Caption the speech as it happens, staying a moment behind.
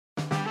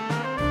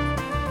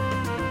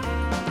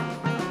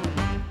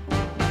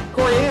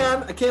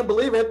can't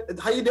believe it.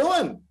 How you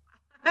doing?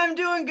 I'm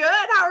doing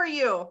good. How are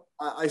you?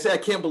 I say I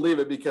can't believe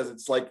it because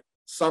it's like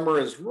summer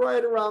is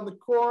right around the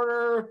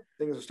corner.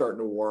 Things are starting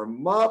to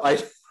warm up.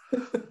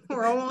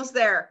 We're almost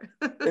there.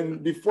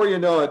 And before you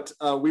know it,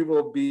 we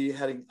will be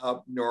heading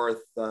up north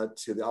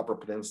to the Upper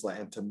Peninsula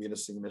and to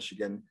Munising,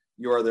 Michigan.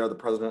 You are there, the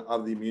president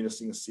of the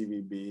Munising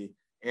CVB,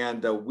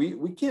 and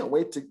we can't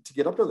wait to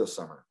get up there this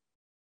summer.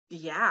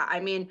 Yeah, I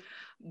mean,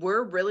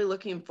 we're really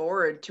looking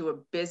forward to a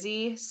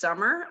busy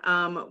summer.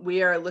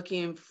 We are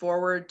looking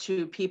forward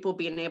to people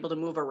being able to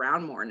move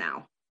around more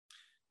now.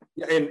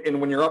 Yeah, and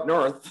when you're up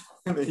north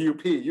in the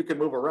UP, you can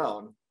move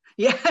around.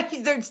 Yeah,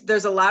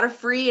 there's a lot of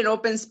free and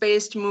open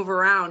space to move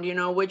around,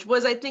 which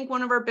was, I think,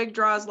 one of our big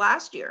draws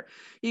last year.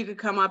 You could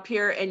come up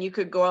here and you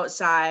could go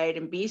outside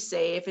and be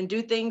safe and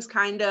do things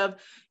kind of,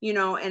 in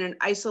an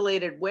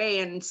isolated way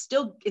and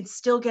still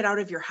get out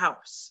of your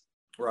house.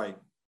 Right.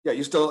 Yeah,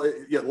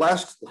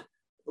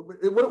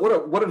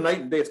 what a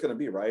night and day it's going to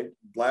be, right?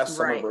 Last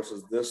summer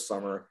versus this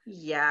summer.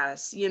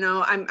 Yes.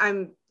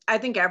 I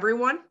think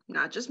everyone,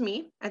 not just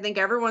me, I think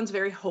everyone's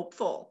very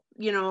hopeful,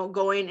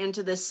 going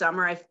into this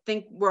summer. I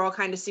think we're all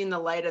kind of seeing the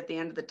light at the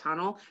end of the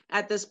tunnel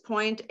at this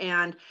point,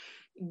 and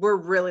we're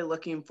really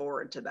looking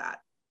forward to that.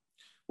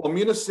 Well,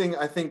 Munising,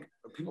 I think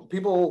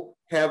people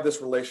have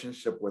this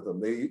relationship with them.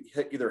 They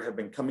either have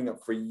been coming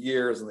up for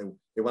years and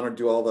they want to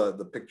do all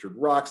the pictured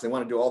rocks. They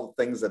want to do all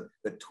the things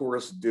that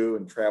tourists do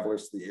and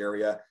travelers to the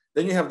area.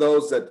 Then you have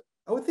those that,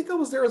 I would think I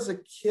was there as a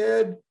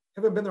kid,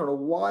 haven't been there in a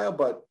while,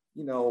 but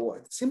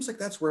it seems like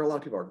that's where a lot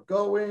of people are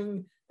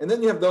going. And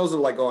then you have those that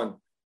are like going,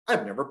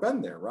 I've never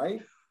been there,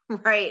 right?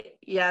 Right.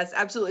 Yes,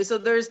 absolutely. So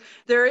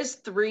there is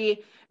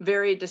three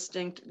very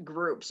distinct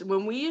groups.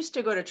 When we used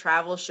to go to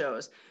travel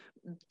shows,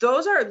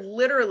 those are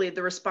literally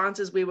the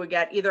responses we would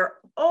get. Either,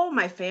 oh,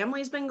 my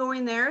family's been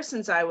going there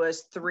since I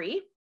was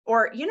 3,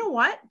 or, you know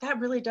what, that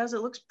really does,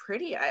 it looks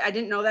pretty. I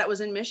didn't know that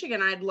was in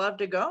Michigan. I'd love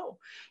to go,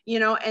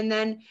 and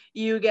then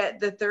you get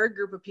the third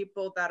group of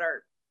people that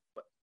are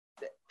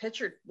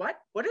pictured.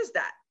 What is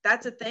that?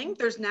 That's a thing.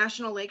 There's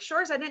National Lake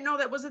Shores. I didn't know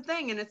that was a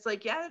thing. And it's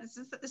like, yeah,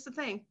 it's a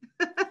thing.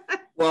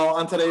 Well,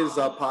 on today's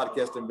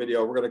podcast and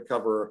video, we're going to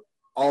cover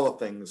all the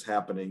things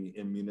happening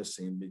in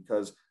Munising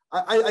because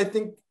I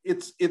think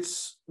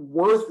it's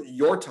worth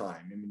your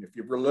time. I mean, if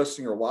you're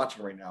listening or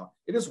watching right now,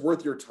 it is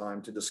worth your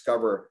time to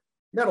discover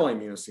not only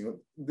Munising,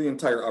 the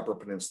entire Upper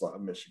Peninsula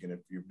of Michigan, if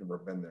you've never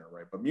been there,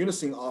 right? But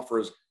Munising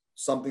offers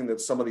something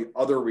that some of the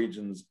other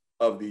regions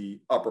of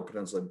the Upper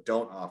Peninsula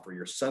don't offer.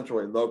 You're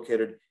centrally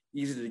located,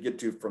 easy to get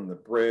to from the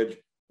bridge,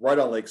 right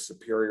on Lake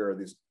Superior,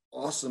 these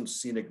awesome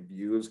scenic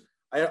views.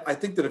 I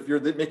think that if you're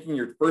making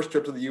your first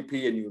trip to the UP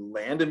and you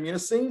land in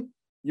Munising,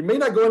 you may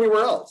not go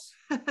anywhere else.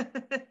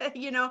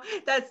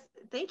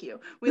 Thank you.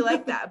 We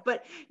like that.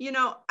 But,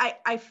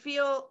 I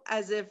feel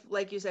as if,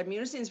 like you said,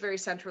 Munising is very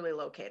centrally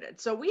located.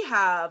 So we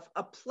have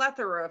a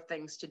plethora of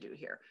things to do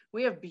here.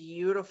 We have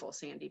beautiful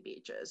sandy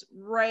beaches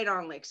right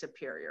on Lake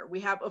Superior.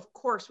 We have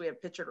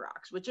Pictured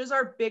Rocks, which is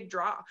our big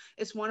draw.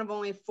 It's one of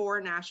only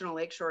 4 national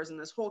lake shores in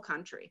this whole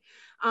country.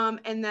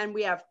 And then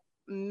we have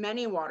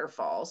many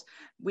waterfalls.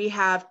 We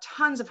have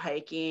tons of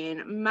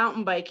hiking,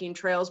 mountain biking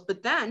trails,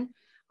 but then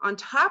on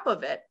top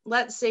of it,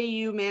 let's say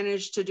you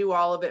manage to do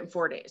all of it in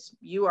 4 days.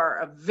 You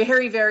are a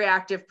very, very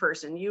active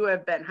person. You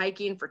have been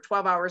hiking for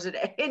 12 hours a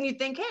day and you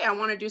think, hey, I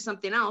want to do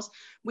something else.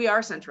 We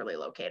are centrally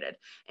located.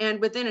 And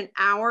within an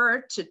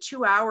hour to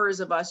 2 hours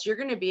of us, you're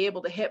going to be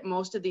able to hit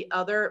most of the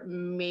other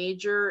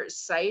major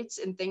sites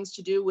and things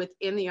to do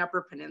within the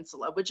Upper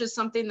Peninsula, which is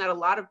something that a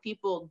lot of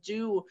people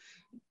do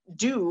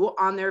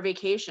on their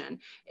vacation,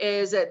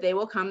 is that they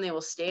will come, they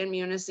will stay in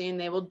Munising,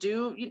 they will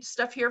do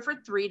stuff here for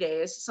 3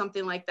 days,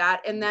 something like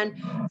that. And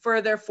then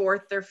for their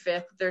 4th, their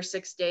 5th, their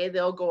 6th day,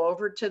 they'll go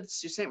over to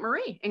Sault Ste.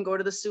 Marie and go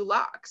to the Soo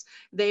Locks.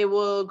 They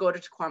will go to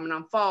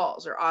Tequamanon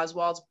Falls or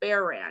Oswald's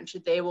Bear Ranch.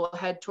 They will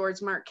head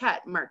towards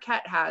Marquette.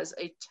 Marquette has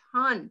a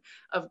ton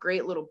of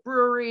great little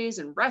breweries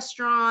and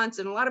restaurants,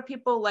 and a lot of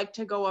people like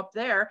to go up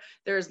there.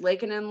 There's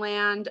Lake and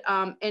Inland,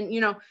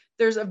 and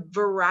there's a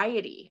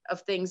variety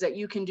of things that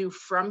you can do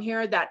from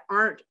here that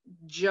aren't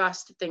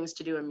just things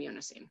to do in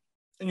Munising.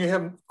 And you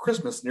have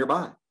Christmas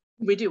nearby.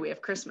 We do. We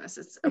have Christmas.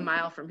 It's a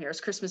mile from here.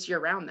 It's Christmas year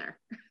round there.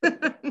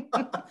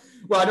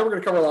 Well, I know we're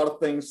going to cover a lot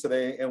of things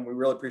today, and we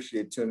really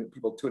appreciate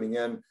people tuning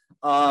in.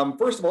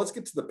 First of all, let's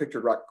get to the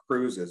Pictured Rock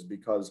cruises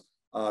because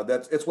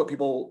it's what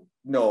people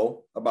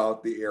know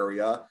about the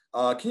area.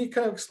 Can you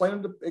kind of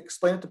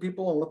explain it to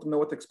people and let them know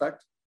what to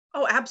expect?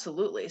 Oh,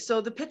 absolutely.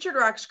 So the Pictured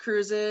Rocks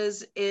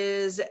Cruises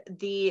is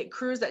the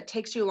cruise that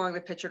takes you along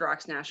the Pictured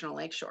Rocks National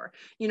Lakeshore.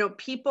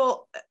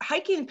 People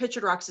hiking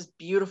Pictured Rocks is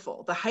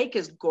beautiful. The hike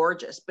is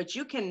gorgeous, but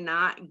you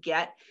cannot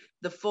get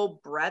the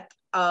full breadth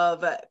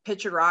of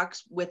Pictured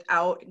Rocks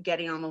without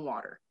getting on the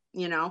water.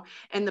 you know,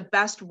 and the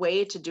best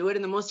way to do it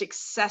and the most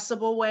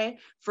accessible way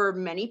for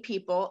many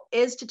people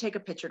is to take a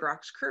Pictured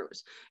Rocks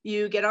cruise.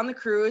 You get on the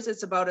cruise,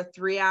 it's about a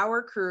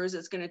 3-hour cruise.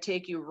 It's going to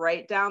take you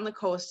right down the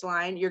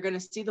coastline. You're going to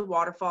see the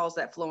waterfalls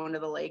that flow into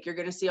the lake. You're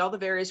going to see all the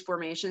various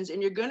formations,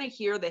 and you're going to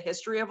hear the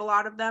history of a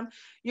lot of them.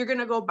 You're going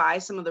to go by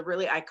some of the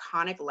really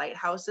iconic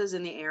lighthouses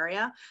in the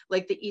area,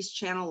 like the East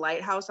Channel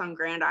Lighthouse on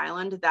Grand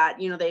Island that,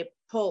 you know, they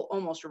pull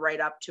almost right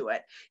up to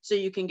it. So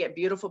you can get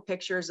beautiful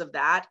pictures of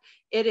that.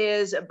 It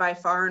is by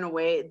far and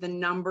away the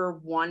number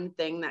one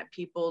thing that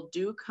people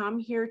do come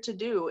here to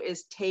do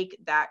is take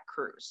that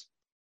cruise.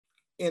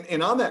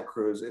 And on that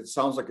cruise, it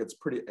sounds like it's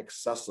pretty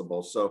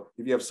accessible. So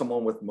if you have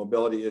someone with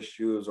mobility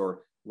issues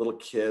or little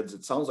kids,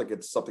 it sounds like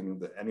it's something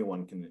that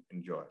anyone can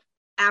enjoy.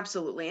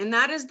 Absolutely. And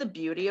that is the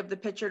beauty of the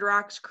Pictured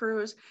Rocks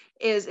cruise,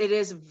 is it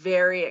is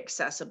very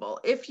accessible.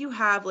 If you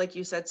have, like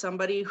you said,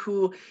 somebody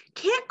who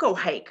can't go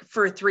hike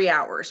for 3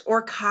 hours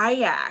or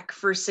kayak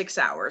for 6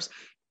 hours,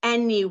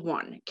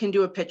 anyone can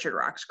do a Pictured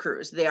Rocks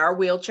cruise. They are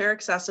wheelchair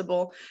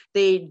accessible.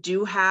 They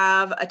do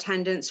have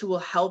attendants who will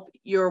help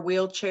your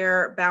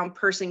wheelchair bound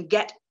person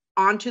get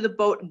onto the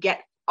boat,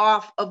 get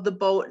off of the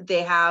boat.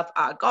 They have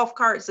golf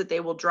carts that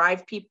they will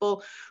drive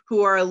people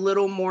who are a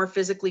little more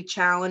physically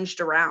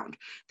challenged around.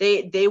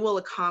 They will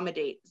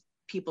accommodate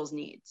people's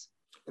needs.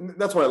 And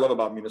that's what I love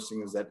about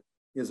Munising is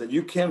that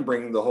you can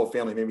bring the whole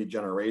family, maybe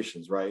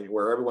generations, right?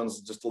 Where everyone's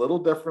just a little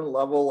different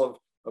level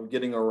of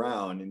getting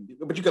around.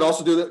 But you could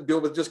also do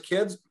it with just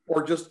kids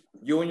or just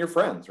you and your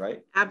friends,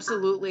 right?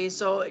 Absolutely.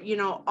 So, you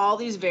know, all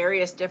these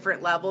various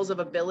different levels of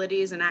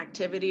abilities and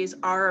activities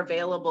are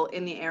available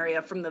in the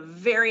area, from the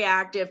very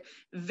active,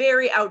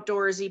 very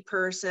outdoorsy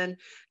person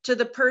to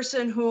the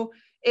person who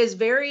is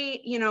very,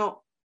 you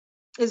know,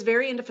 is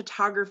very into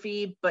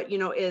photography, but, you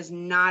know, is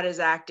not as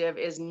active,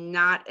 is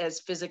not as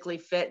physically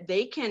fit.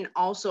 They can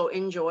also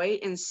enjoy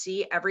and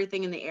see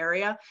everything in the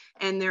area.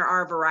 And there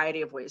are a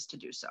variety of ways to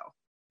do so.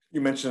 You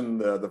mentioned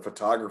the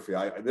photography.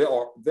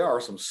 There are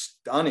some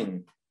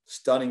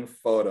stunning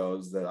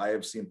photos that I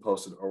have seen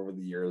posted over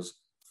the years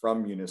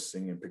from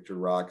Munising and Pictured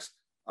Rocks.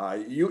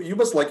 You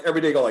must like every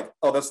day go like,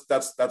 oh,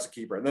 that's a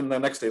keeper, and then the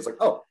next day it's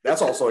like, oh,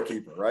 that's also a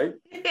keeper, right?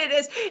 It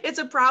is. It's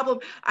a problem.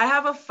 I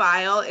have a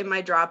file in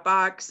my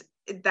Dropbox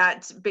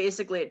that's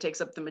basically, it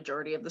takes up the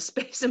majority of the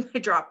space in my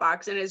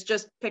Dropbox, and it's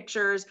just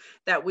pictures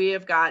that we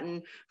have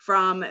gotten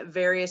from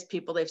various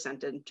people. They've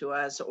sent in to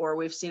us, or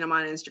we've seen them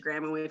on Instagram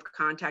and we've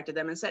contacted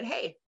them and said,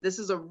 hey, this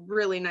is a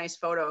really nice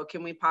photo.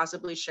 Can we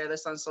possibly share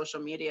this on social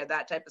media?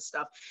 That type of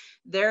stuff.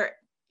 There,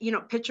 you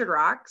know, Pictured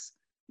Rocks,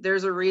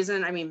 there's a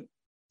reason. I mean,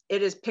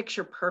 it is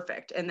picture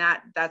perfect. And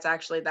that's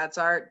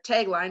our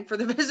tagline for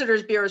the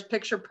Visitors Bureau, is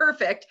picture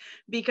perfect,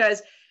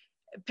 because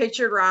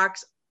Pictured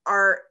Rocks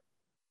are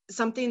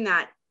something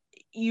that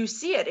you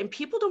see it and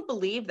people don't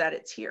believe that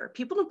it's here.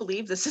 People don't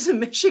believe this is in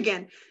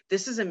Michigan.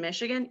 This is in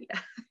Michigan.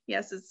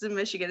 Yes, it's in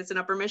Michigan. It's in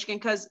Upper Michigan,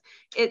 because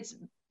it's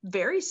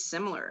very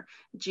similar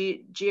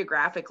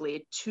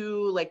geographically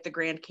to like the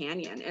Grand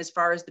Canyon as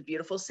far as the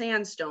beautiful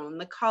sandstone,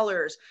 the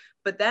colors.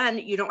 But then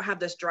you don't have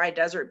this dry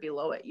desert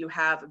below it. You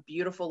have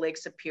beautiful Lake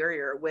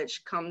Superior,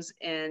 which comes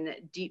in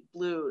deep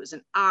blues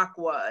and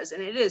aquas,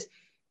 and it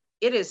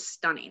is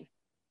stunning.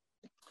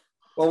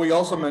 Well, we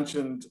also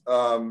mentioned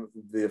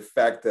the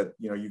fact that,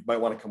 you know, you might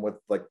want to come with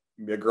like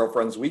a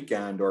girlfriend's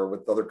weekend or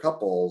with other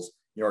couples,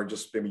 you know, or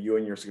just maybe you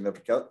and your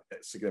significant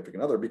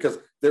other, because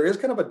there is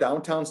kind of a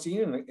downtown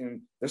scene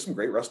and there's some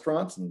great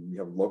restaurants and you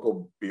have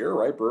local beer,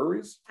 right?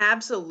 Breweries.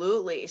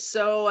 Absolutely.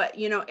 So,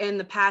 you know, in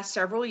the past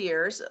several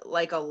years,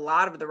 like a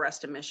lot of the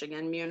rest of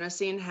Michigan,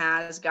 Munising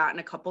has gotten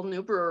a couple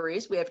new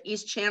breweries. We have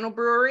East Channel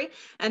Brewery,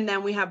 and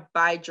then we have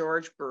By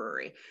George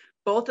Brewery.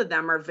 Both of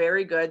them are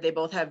very good. They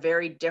both have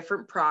very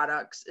different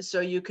products.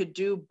 So you could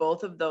do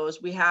both of those.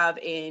 We have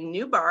a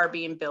new bar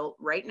being built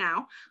right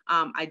now.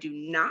 I do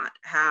not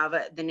have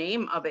the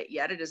name of it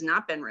yet. It has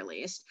not been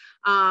released,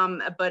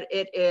 but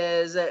it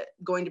is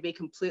going to be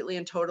completely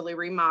and totally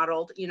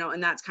remodeled, you know,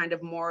 and that's kind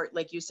of more,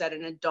 like you said,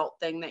 an adult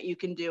thing that you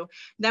can do.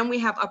 Then we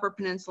have Upper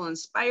Peninsula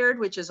Inspired,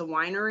 which is a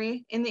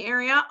winery in the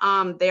area.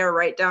 They are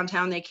right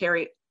downtown. They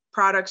carry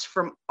products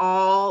from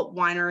all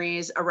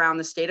wineries around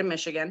the state of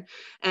Michigan,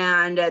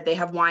 and they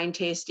have wine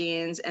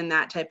tastings and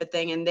that type of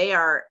thing. And they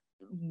are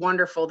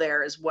wonderful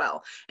there as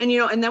well. And, you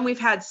know, and then we've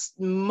had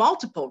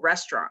multiple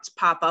restaurants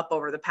pop up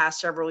over the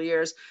past several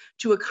years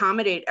to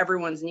accommodate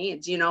everyone's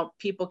needs. You know,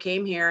 people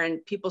came here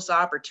and people saw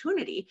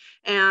opportunity,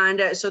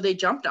 and so they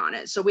jumped on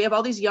it. So we have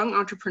all these young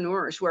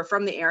entrepreneurs who are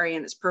from the area,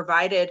 and it's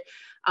provided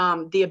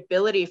the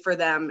ability for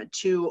them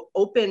to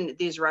open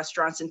these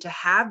restaurants and to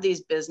have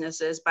these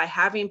businesses by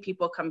having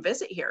people come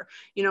visit here.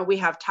 You know, we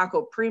have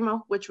Taco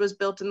Primo, which was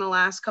built in the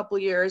last couple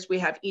of years. We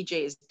have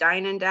EJ's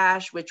Dine and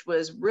Dash, which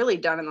was really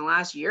done in the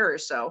last year or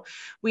so.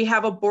 We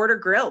have a Border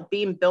Grill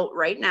being built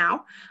right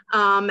now.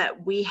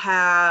 We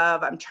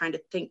have, I'm trying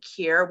to think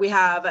here, we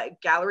have a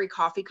Gallery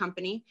Coffee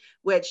Company,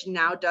 which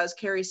now does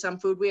carry some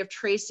food. We have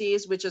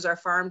Tracy's, which is our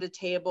farm to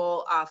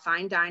table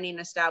fine dining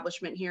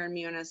establishment here in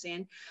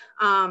Munising.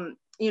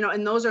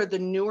 and those are the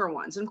newer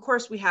ones. And of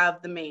course, we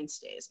have the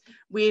mainstays.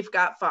 We've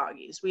got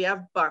Foggies, we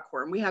have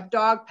Buckworm, we have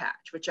Dog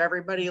Patch, which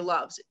everybody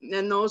loves.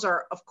 And those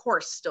are, of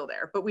course, still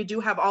there. But we do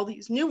have all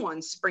these new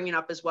ones springing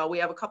up as well. We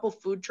have a couple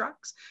food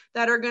trucks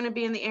that are going to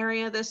be in the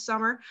area this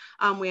summer.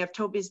 We have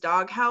Toby's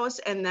Dog House,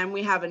 and then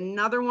we have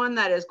another one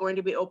that is going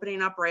to be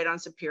opening up right on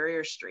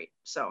Superior Street.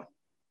 So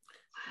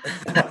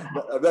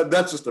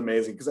that's just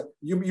amazing, because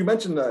you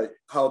mentioned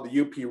how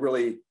the UP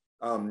really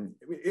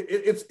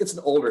it's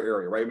an older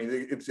area, right? I mean,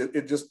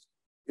 it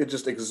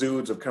just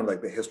exudes of kind of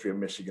like the history of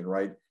Michigan,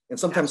 right? And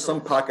sometimes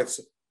some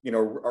pockets,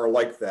 are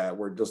like that,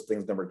 where just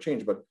things never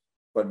change. But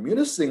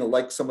Munising,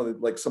 like some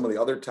of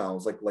the other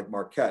towns, like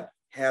Marquette,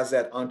 has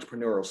that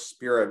entrepreneurial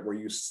spirit where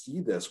you see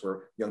this,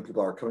 where young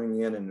people are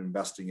coming in and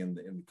investing in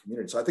the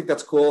community. So I think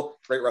that's cool.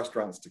 Great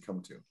restaurants to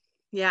come to.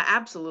 Yeah,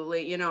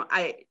 absolutely.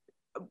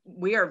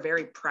 We are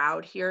very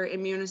proud here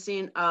in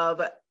Munising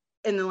of,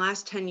 in the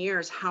last 10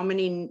 years, how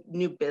many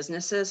new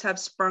businesses have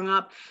sprung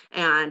up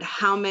and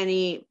how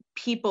many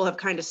people have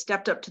kind of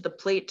stepped up to the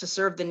plate to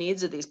serve the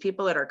needs of these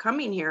people that are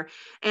coming here.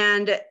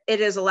 And it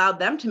has allowed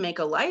them to make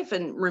a life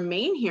and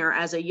remain here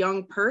as a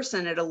young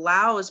person. It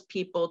allows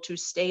people to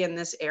stay in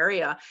this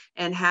area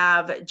and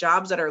have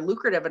jobs that are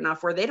lucrative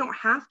enough where they don't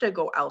have to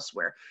go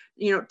elsewhere.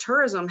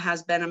 Tourism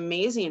has been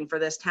amazing for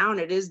this town.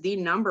 It is the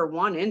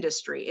 #1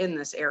 industry in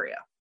this area.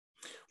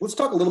 Let's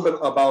talk a little bit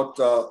about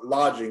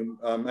lodging.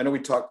 I know we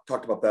talked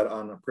about that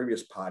on a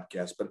previous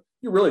podcast, but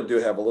you really do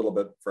have a little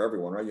bit for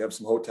everyone, right? You have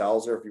some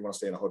hotels there. If you want to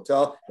stay in a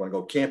hotel, you want to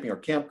go camping or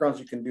campgrounds,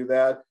 you can do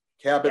that.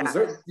 Cabins,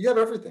 yeah. You have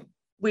everything.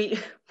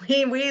 We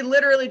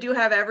literally do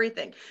have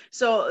everything.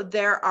 So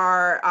there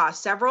are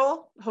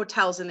several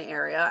hotels in the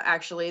area.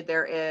 Actually,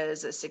 there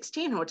is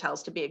 16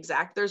 hotels to be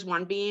exact. There's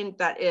one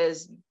that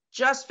is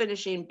just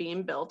finishing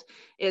being built.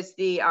 It's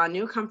the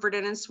new Comfort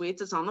Inn and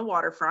Suites. It's on the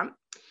waterfront.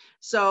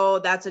 So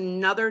that's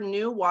another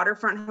new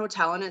waterfront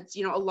hotel, and it's,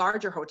 a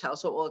larger hotel,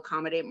 so it will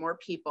accommodate more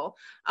people.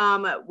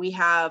 We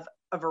have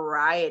a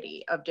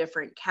variety of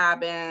different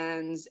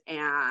cabins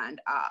and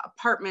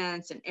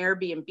apartments and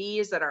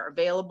Airbnbs that are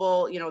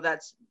available.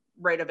 That's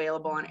right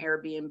available on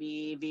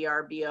Airbnb,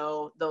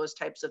 VRBO, those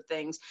types of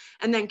things.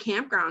 And then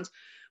campgrounds.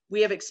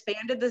 We have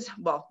expanded this,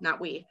 well,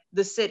 not we,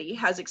 the city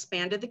has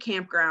expanded the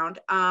campground.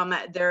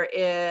 There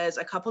is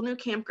a couple new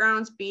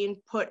campgrounds being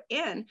put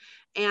in,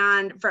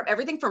 and from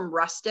everything from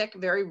rustic,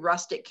 very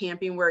rustic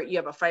camping where you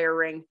have a fire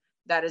ring,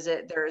 that is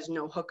it, there is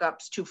no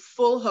hookups, to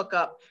full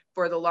hookup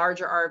for the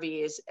larger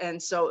RVs.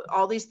 And so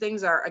all these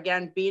things are,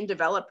 again, being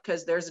developed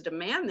because there's a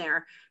demand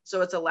there.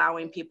 So it's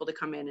allowing people to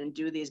come in and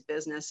do these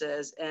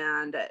businesses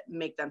and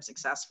make them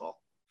successful.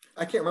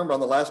 I can't remember, on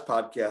the last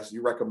podcast,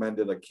 you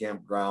recommended a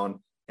campground,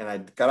 and I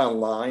got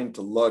online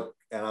to look,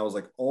 and I was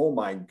like, oh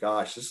my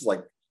gosh, this is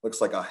looks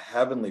like a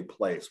heavenly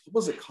place. What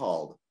was it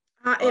called?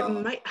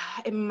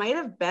 It might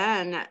have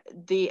been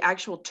the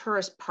actual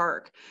tourist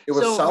park. It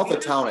was south of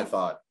town, I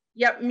thought.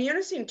 Yep,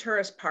 Munising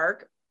Tourist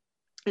Park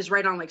is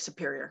right on Lake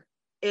Superior.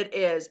 It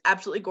is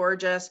absolutely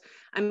gorgeous.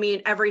 I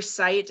mean, every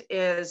site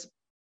is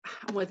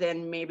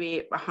within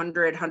maybe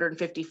 100,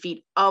 150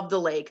 feet of the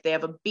lake. They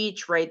have a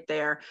beach right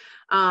there.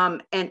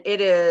 And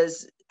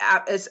it's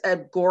a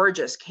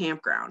gorgeous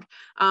campground.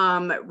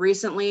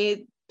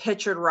 Recently,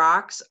 Pictured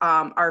Rocks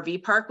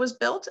RV park was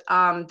built.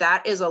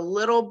 That is a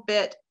little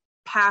bit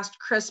past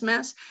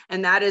Christmas,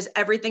 and that is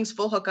everything's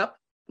full hookup,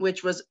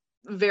 which was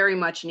very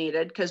much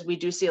needed because we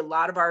do see a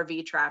lot of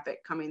RV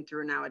traffic coming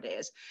through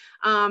nowadays.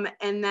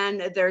 And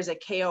then there's a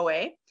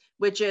KOA,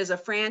 which is a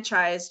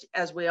franchised,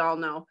 as we all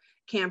know,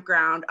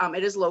 campground.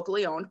 It is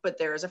locally owned, but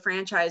there is a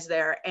franchise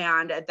there,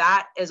 and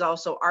that is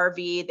also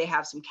RV. They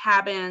have some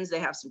cabins, they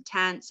have some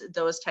tents,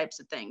 those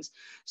types of things.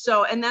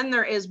 So, and then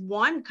there is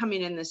one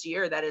coming in this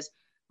year that is,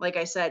 like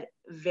I said,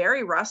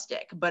 very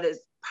rustic, but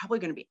is probably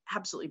going to be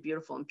absolutely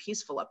beautiful and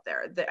peaceful up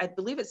there. I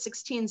believe it's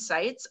 16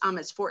 sites.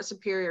 It's Fort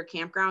Superior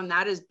Campground.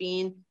 That is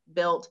being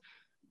built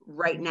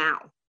right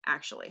now,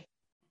 actually.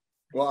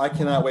 Well, I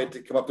cannot wait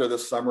to come up there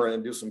this summer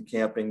and do some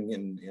camping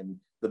and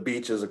the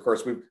beaches. Of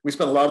course, we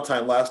spent a lot of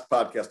time last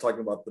podcast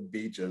talking about the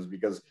beaches,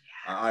 because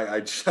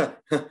I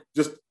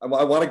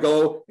want to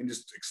go and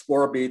just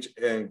explore a beach,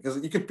 and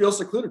because you can feel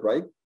secluded,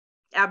 right?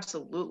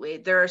 Absolutely.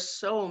 There are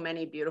so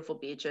many beautiful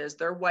beaches.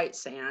 They're white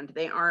sand.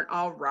 They aren't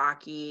all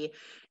rocky.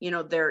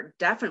 They're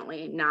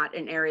definitely not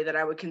an area that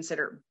I would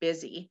consider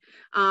busy.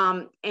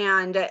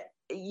 And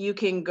you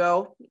can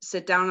go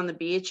sit down on the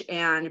beach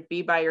and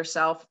be by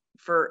yourself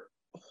for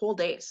whole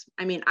days.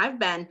 I mean, I've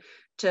been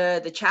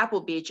to the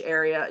Chapel Beach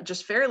area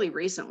just fairly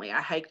recently.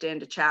 I hiked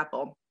into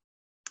Chapel,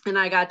 and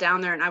I got down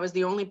there, and I was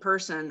the only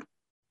person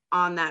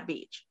on that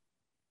beach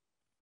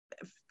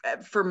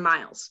for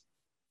miles.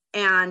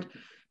 And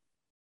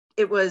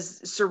it was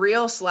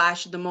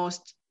surreal / the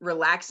most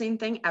relaxing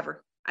thing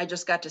ever. I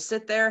just got to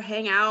sit there,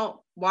 hang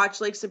out,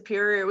 watch Lake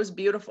Superior. It was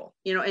beautiful,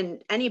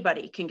 and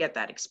anybody can get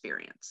that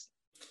experience.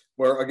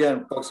 Well,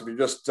 again, folks, if you're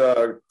just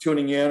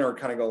tuning in or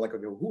kind of going like,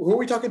 okay, who are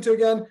we talking to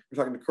again? We're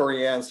talking to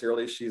Corey Ann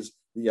Searly. She's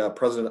the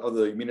president of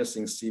the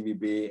Munising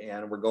CVB,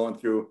 and we're going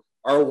through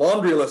our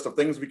laundry list of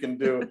things we can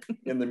do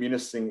in the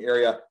Munising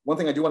area. One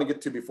thing I do want to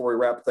get to before we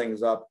wrap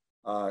things up,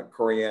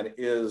 Corianne,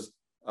 is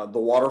the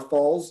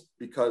waterfalls,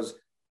 because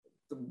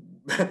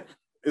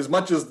as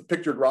much as the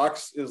Pictured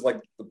Rocks is like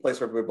the place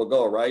where people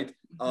go, right?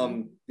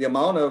 The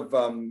amount of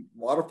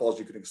waterfalls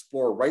you can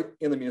explore right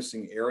in the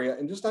Munising area,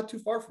 and just not too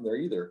far from there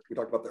either. We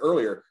talked about the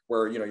earlier,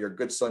 where you're a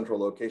good central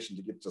location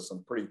to get to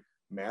some pretty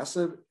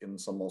massive and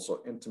some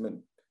also intimate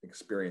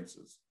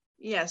experiences.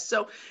 Yes.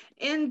 So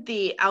in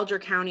the Alger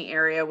County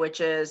area,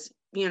 which is,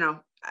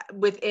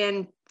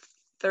 within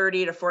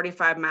 30 to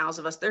 45 miles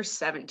of us, there's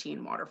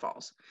 17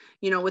 waterfalls,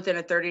 within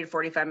a 30 to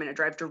 45 minute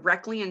drive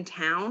directly in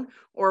town,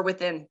 or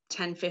within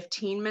 10,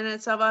 15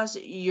 minutes of us,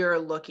 you're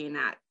looking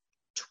at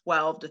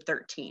 12 to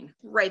 13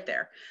 right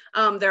there.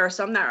 There are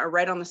some that are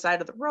right on the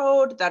side of the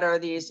road that are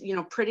these,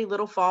 pretty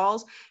little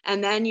falls.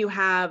 And then you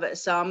have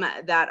some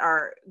that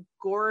are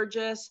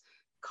gorgeous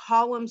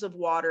columns of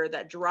water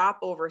that drop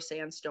over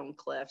sandstone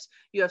cliffs.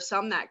 You have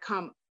some that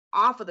come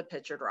off of the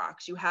Pictured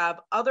Rocks. You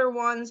have other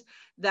ones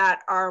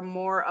that are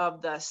more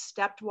of the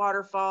stepped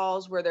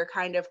waterfalls, where they're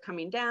kind of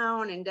coming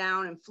down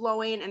and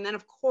flowing. And then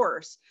of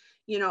course,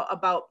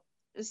 about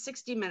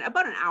 60 minutes,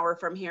 about an hour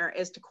from here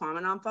is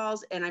Tahquamenon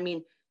Falls. And I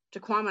mean,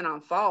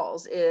 Tahquamenon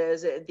Falls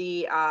is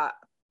the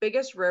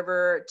biggest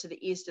river to the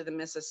east of the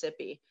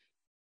Mississippi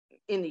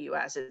in the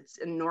US. It's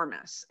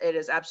enormous. It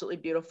is absolutely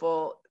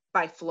beautiful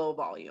by flow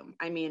volume.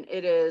 I mean,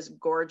 it is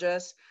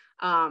gorgeous.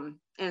 And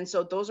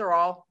so those are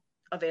all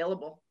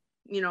available,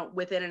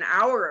 within an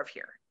hour of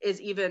here. Is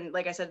even,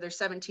 like I said, there's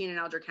 17 in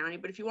Alger County,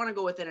 but if you want to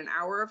go within an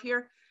hour of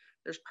here,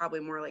 there's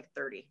probably more like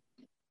 30.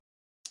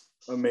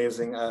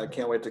 Amazing. I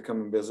can't wait to come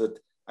and visit.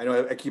 I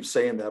know I keep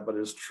saying that, but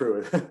it's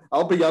true.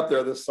 I'll be up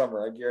there this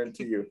summer, I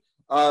guarantee you.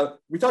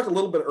 We talked a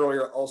little bit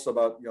earlier also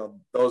about,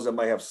 those that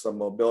might have some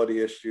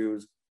mobility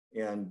issues.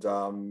 And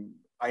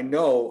I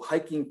know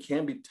hiking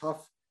can be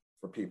tough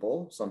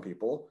for some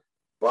people,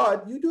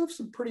 but you do have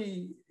some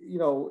pretty,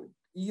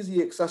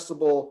 easy,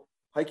 accessible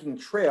hiking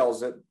trails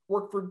that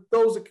work for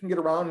those that can get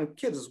around, and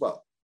kids as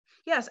well.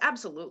 Yes,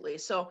 absolutely.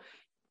 So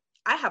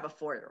I have a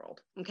 4-year-old.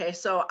 Okay.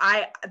 So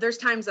there's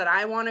times that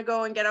I want to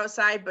go and get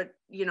outside, but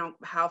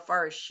how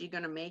far is she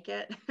going to make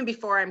it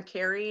before I'm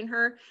carrying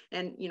her?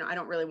 And, I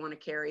don't really want to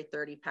carry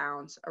 30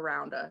 pounds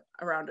around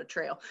a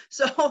trail.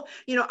 So,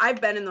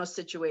 I've been in those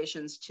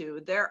situations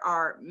too. There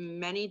are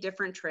many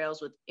different trails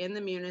within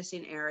the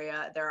Munising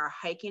area. There are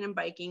hiking and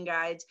biking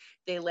guides.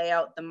 They lay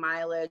out the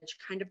mileage,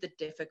 kind of the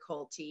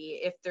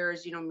difficulty, if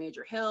there's,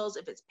 major hills,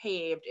 if it's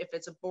paved, if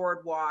it's a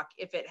boardwalk,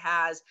 if it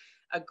has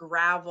a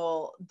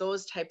gravel,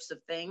 those types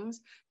of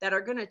things that are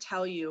going to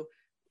tell you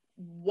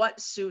what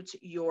suits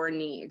your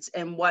needs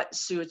and what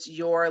suits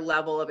your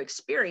level of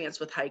experience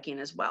with hiking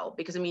as well.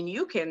 Because I mean,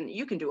 you can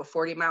do a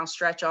 40-mile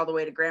stretch all the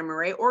way to Grand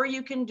Marais, or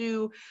you can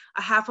do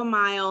a half a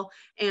mile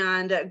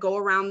and go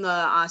around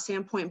the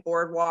Sandpoint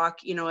Boardwalk.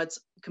 It's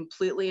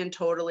completely and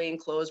totally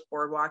enclosed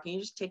boardwalk, and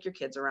you just take your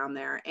kids around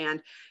there, and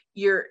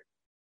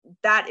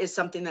that is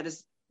something that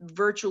is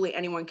virtually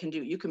anyone can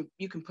do. You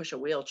can push a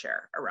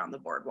wheelchair around the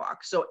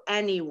boardwalk. So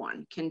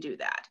anyone can do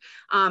that.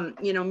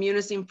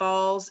 Munising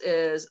Falls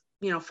is,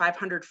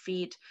 500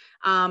 feet.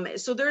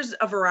 So there's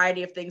a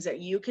variety of things that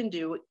you can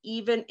do,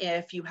 even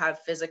if you have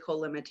physical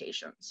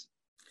limitations.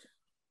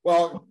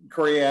 Well,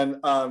 Corianne,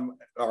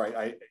 all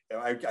right,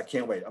 I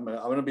can't wait. I'm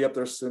gonna be up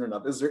there soon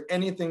enough. Is there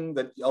anything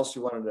that else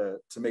you wanted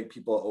to make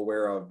people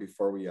aware of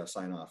before we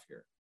sign off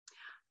here?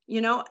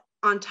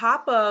 On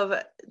top of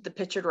the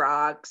Pictured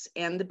Rocks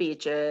and the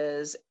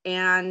beaches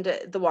and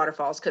the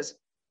waterfalls,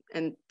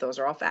 and those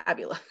are all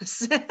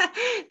fabulous.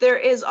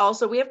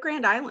 We have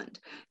Grand Island,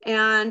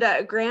 and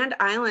Grand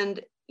Island,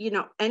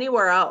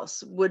 anywhere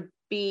else would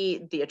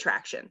be the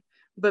attraction,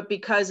 but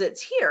because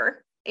it's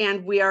here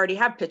and we already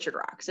have Pictured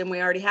Rocks and we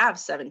already have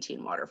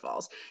 17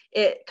 waterfalls,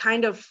 it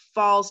kind of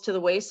falls to the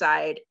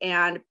wayside.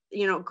 And,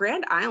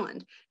 Grand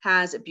Island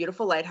has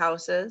beautiful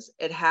lighthouses.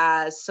 It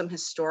has some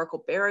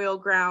historical burial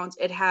grounds.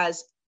 It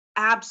has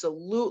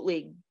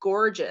absolutely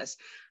gorgeous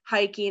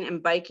hiking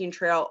and biking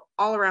trail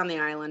all around the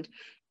island.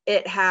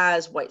 It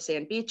has white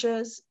sand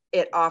beaches.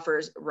 It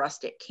offers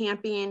rustic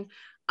camping.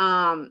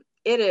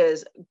 It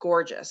is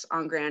gorgeous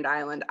on Grand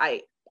Island.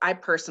 I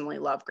personally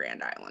love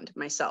Grand Island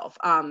myself.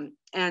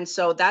 And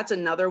so that's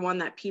another one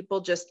that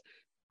people just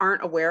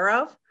aren't aware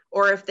of,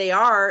 or if they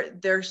are,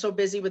 they're so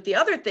busy with the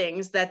other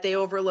things that they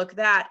overlook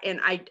that. And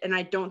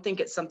I don't think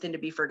it's something to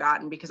be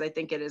forgotten, because I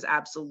think it is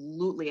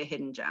absolutely a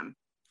hidden gem.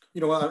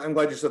 I'm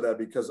glad you said that,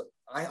 because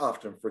I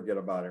often forget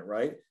about it,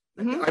 right?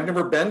 Mm-hmm. I've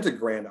never been to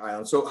Grand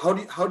Island. So how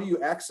do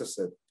you access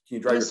it? Can you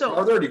drive your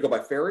car there, or do you go by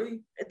ferry?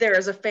 There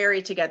is a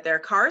ferry to get there.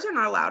 Cars are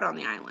not allowed on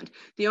the island.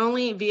 The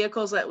only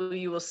vehicles that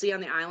you will see on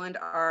the island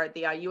are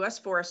the U.S.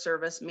 Forest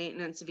Service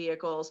maintenance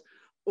vehicles,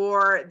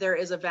 or there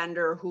is a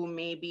vendor who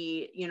may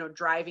be,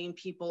 driving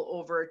people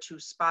over to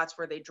spots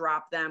where they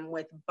drop them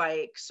with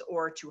bikes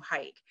or to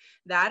hike.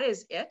 That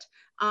is it.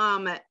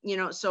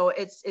 So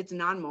it's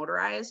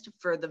non-motorized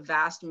for the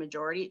vast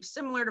majority,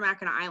 similar to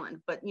Mackinac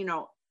Island, but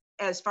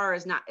as far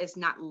as it's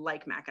not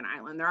like Mackinac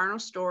Island. There are no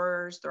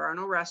stores, there are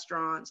no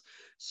restaurants.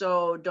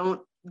 So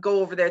don't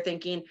go over there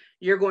thinking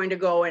you're going to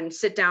go and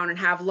sit down and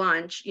have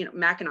lunch. You know,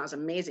 Mackinac is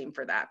amazing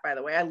for that, by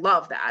the way. I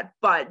love that,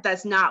 but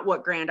that's not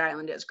what Grand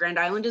Island is. Grand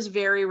Island is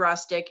very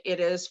rustic. It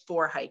is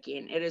for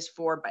hiking. It is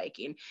for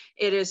biking.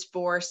 It is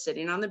for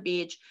sitting on the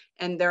beach,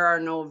 and there are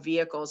no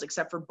vehicles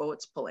except for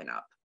boats pulling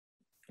up.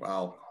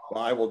 Wow.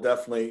 Well, I will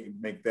definitely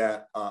make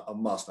that a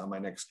must on my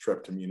next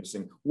trip to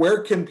Munising. Where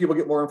can people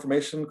get more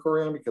information,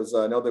 Corianne? Because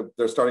I know that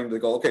they're starting to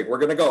go, okay, we're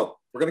going to go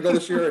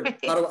this year. Right.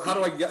 How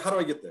do I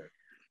get there?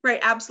 Right,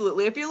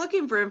 absolutely. If you're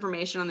looking for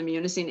information on the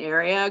Munising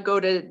area, go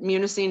to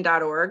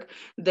munising.org.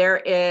 There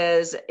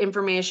is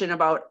information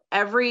about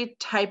every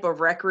type of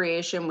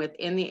recreation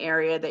within the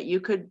area that you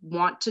could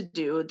want to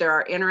do. There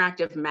are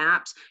interactive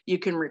maps. You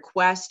can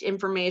request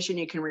information.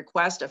 You can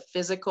request a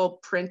physical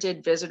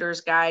printed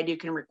visitor's guide. You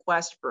can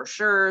request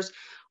brochures,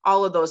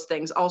 all of those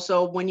things.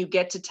 Also, when you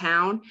get to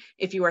town,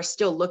 if you are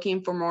still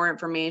looking for more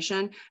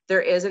information,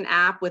 there is an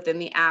app within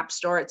the App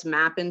Store. It's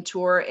Map and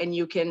Tour, and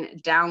you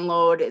can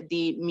download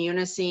the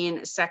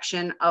Munising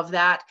section of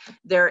that.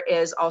 There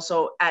is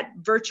also at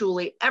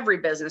virtually every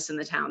business in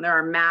the town, there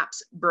are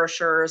maps,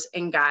 brochures,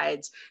 and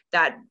guides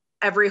that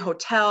every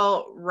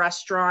hotel,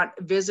 restaurant,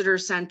 visitor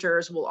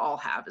centers will all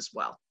have as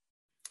well.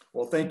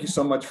 Well, thank you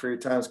so much for your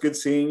time. It's good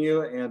seeing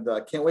you, and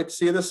can't wait to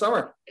see you this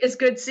summer. It's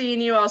good seeing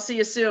you. I'll see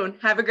you soon.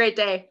 Have a great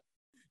day.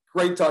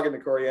 Great talking to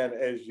Corianne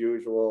as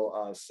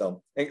usual.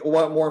 So,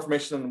 want more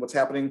information on what's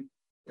happening?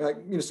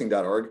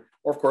 Munising.org,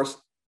 or of course,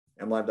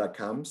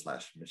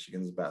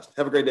 mlive.com/Michigan's Best.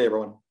 Have a great day,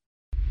 everyone.